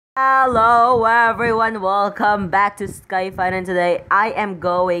Hello everyone, welcome back to Sky Fun, and today I am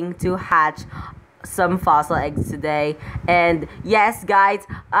going to hatch some fossil eggs today. And yes guys,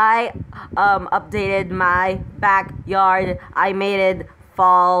 I updated my backyard. I made it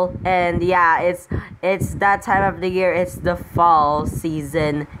fall, and yeah, it's that time of the year. It's the fall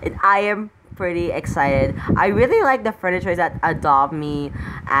season and I am pretty excited. I really like the furniture that Adopt Me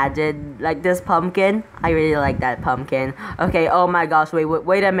added, like this pumpkin. I really like that pumpkin. Okay, oh my gosh,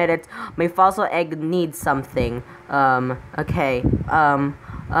 wait a minute. My fossil egg needs something. Okay.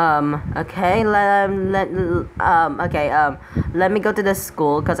 Okay, let me go to the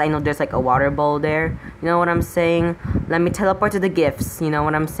school because I know there's like a water bowl there. You know what I'm saying? Let me teleport to the gifts. You know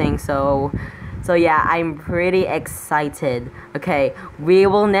what I'm saying? So yeah, I'm pretty excited. Okay, we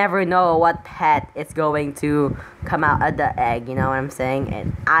will never know what pet is going to come out of the egg, you know what I'm saying?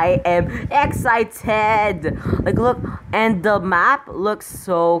 And I am excited! Like, look, and the map looks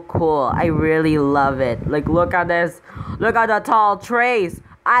so cool. I really love it. Like, look at this. Look at the tall trees.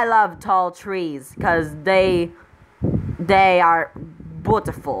 I love tall trees because they are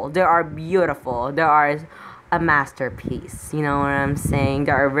beautiful. They are beautiful. They are a masterpiece. You know what I'm saying?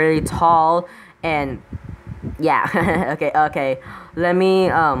 They are really tall. And yeah, okay. Let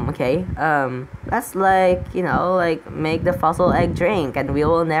me let's make the fossil egg drink, and we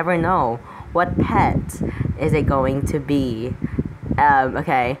will never know what pet is it going to be.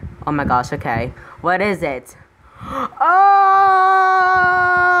 Okay. Oh my gosh. Okay. What is it? Oh,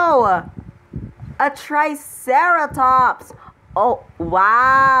 a triceratops. Oh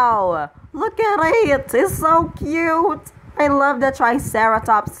wow! Look at it. It's so cute. I love the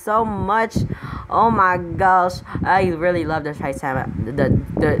triceratops so much. Oh my gosh, I really love the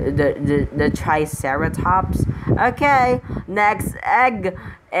triceratops. Okay, next egg,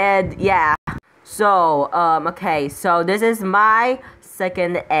 and yeah. So okay, so this is my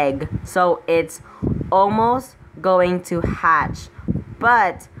second egg. So it's almost going to hatch,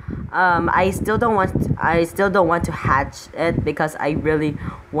 but I still don't want to hatch it because I really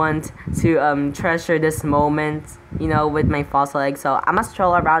want to treasure this moment, you know, with my fossil egg. So I must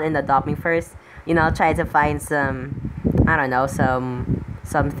stroll around in the Adopt Me first, you know, try to find some, I don't know, some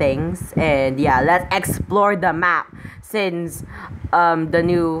things. And yeah, let's explore the map since the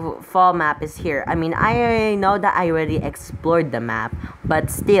new fall map is here. I mean, I know that I already explored the map, but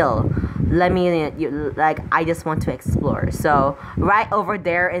still, I just want to explore. So right over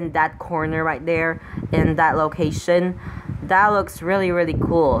there in that corner right there in that location, that looks really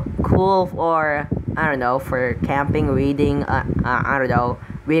cool for, I don't know, for camping, reading, I don't know,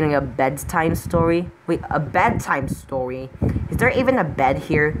 reading a bedtime story. Wait, a bedtime story? Is there even a bed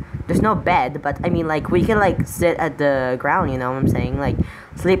here? There's no bed, but I mean, like, we can like sit at the ground, you know what I'm saying? Like,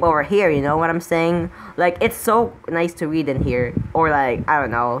 sleep over here, you know what I'm saying? Like, it's so nice to read in here, or like, I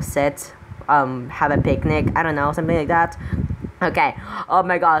don't know, sit, have a picnic, I don't know, something like that. Okay, oh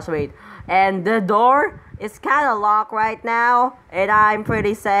my gosh, wait, and the door is kind of locked right now, and I'm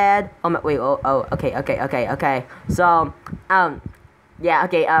pretty sad. Oh my, wait, okay. So, yeah,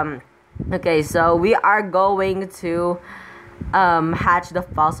 okay, so we are going to hatch the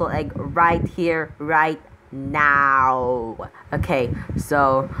fossil egg right here, right now. Okay,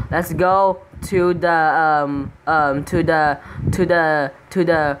 so let's go to the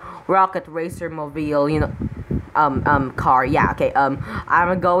rocket racer mobile, you know, car. Yeah, okay. I'm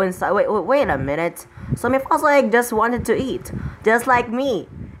gonna go inside. Wait a minute. So my fossil egg just wanted to eat, just like me.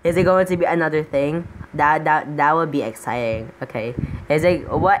 Is it going to be another thing? That would be exciting. Okay,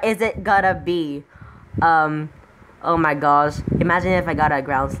 what is it gonna be? Oh my gosh, imagine if I got a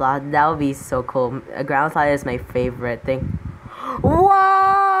ground sloth. That would be so cool. A ground sloth is my favorite thing.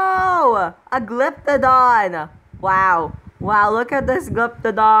 Whoa, a glyptodon. Wow, look at this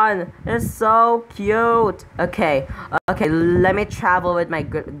glyptodon. It's so cute. Okay, let me travel with my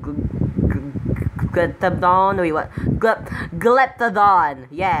glyptodon. Wait, what? Glyptodon.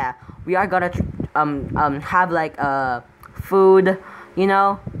 Yeah, we are gonna have like a food, you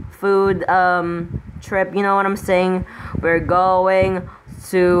know, trip, you know what I'm saying? We're going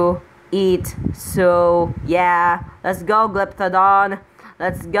to eat. So yeah, let's go, Glyptodon.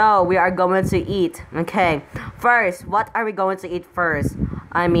 Let's go. We are going to eat. Okay, first, what are we going to eat first?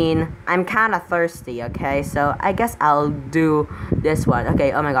 I mean, I'm kind of thirsty, okay? So I guess I'll do this one.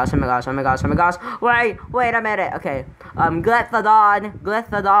 Okay, oh my gosh. Wait a minute. Okay, Glyptodon,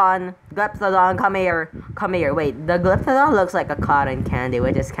 come here. Wait, the Glyptodon looks like a cotton candy,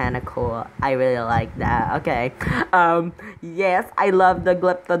 which is kind of cool. I really like that. Okay, yes, I love the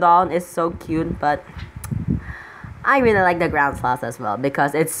Glyptodon. It's so cute, but I really like the ground sloth as well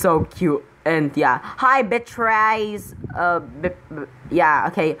because it's so cute. And yeah, hi betrays. Yeah,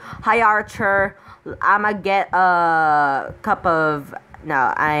 okay. Hi Archer. I'ma get a cup of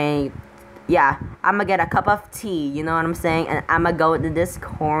yeah, I'm gonna get a cup of tea, you know what I'm saying? And I'm gonna go into this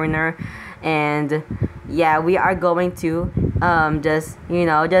corner, and yeah, we are going to just, you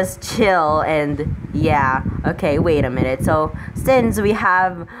know, just chill. And yeah, okay, wait a minute. So since we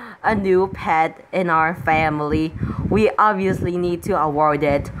have a new pet in our family, we obviously need to award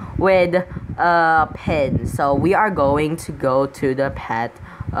it with a pin. So we are going to go to the pet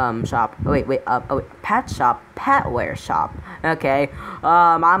shop. Petware shop. Okay.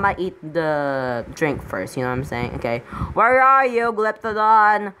 I'ma eat the drink first, you know what I'm saying? Okay. Where are you,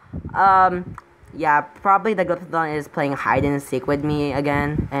 Glyptodon? Yeah, probably the Glyptodon is playing hide and seek with me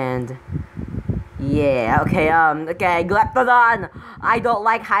again, and yeah, okay, Glyptodon, I don't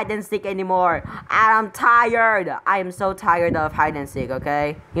like hide and seek anymore. I'm tired. I am so tired of hide and seek,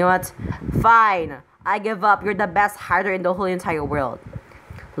 okay? You know what? Fine. I give up. You're the best hider in the whole entire world.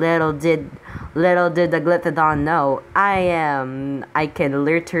 Little did the Glyptodon know, I can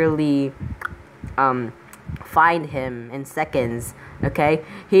literally find him in seconds. Okay,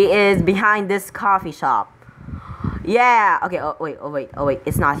 he is behind this coffee shop. Yeah. Okay. Oh wait.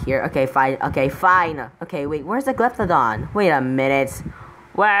 It's not here. Okay. Fine. Okay. Wait. Where's the Glyptodon? Wait a minute.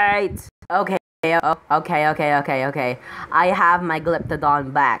 Wait. Okay. Okay. I have my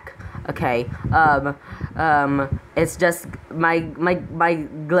Glyptodon back. Okay. It's just my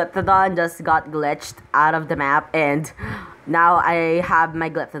Glyptodon just got glitched out of the map, and now I have my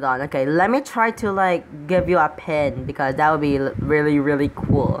Glyptodon. Okay, let me try to like give you a pin, because that would be really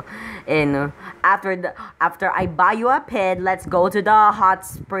cool. And after I buy you a pin, let's go to the hot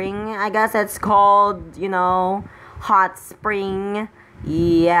spring. I guess it's called, you know, hot spring.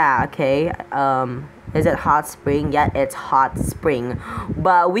 Yeah, okay. Is it hot spring? Yeah, it's hot spring.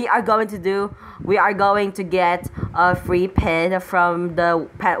 But we are going to get a free pin from the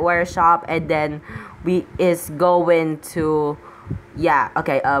petware shop, and then we is going to, yeah,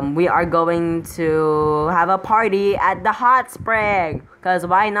 okay, we are going to have a party at the hot spring, cause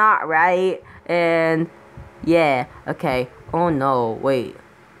why not, right? And yeah, okay. Oh no, wait.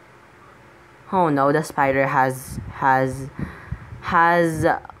 Oh no, the spider has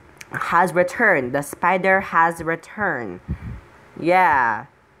returned. The spider has returned. Yeah,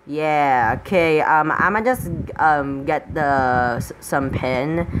 okay. I'ma just get some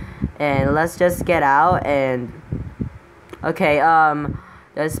pin, and let's just get out. And okay,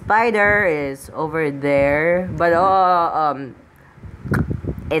 the spider is over there, but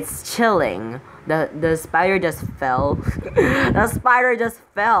it's chilling. The spider just fell. The spider just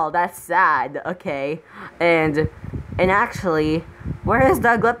fell. That's sad. Okay, and actually, where is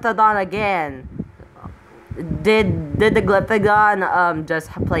the Glyptodon again? Did the Glyptodon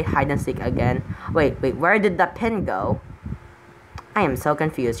just play hide and seek again? Wait, where did the pin go? I am so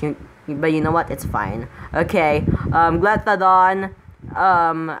confused. But you know what? It's fine. Okay, Glyptodon,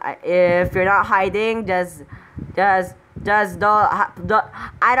 if you're not hiding, just don't.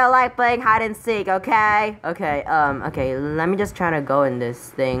 I don't like playing hide and seek. Okay. Okay. Let me just try to go in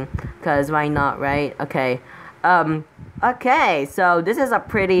this thing, cause why not, right? Okay. Okay. So this is a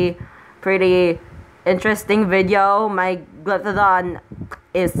pretty interesting video. My Glyptodon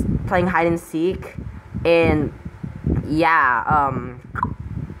is playing hide and seek, and yeah.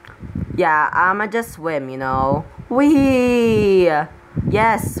 Yeah. I'ma just swim. You know. Wee.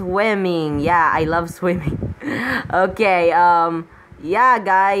 Yes, swimming. Yeah, I love swimming. Okay, yeah,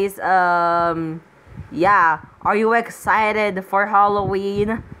 guys, yeah, are you excited for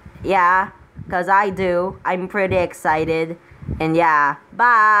Halloween? Yeah, cause I do. I'm pretty excited. And yeah,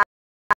 bye.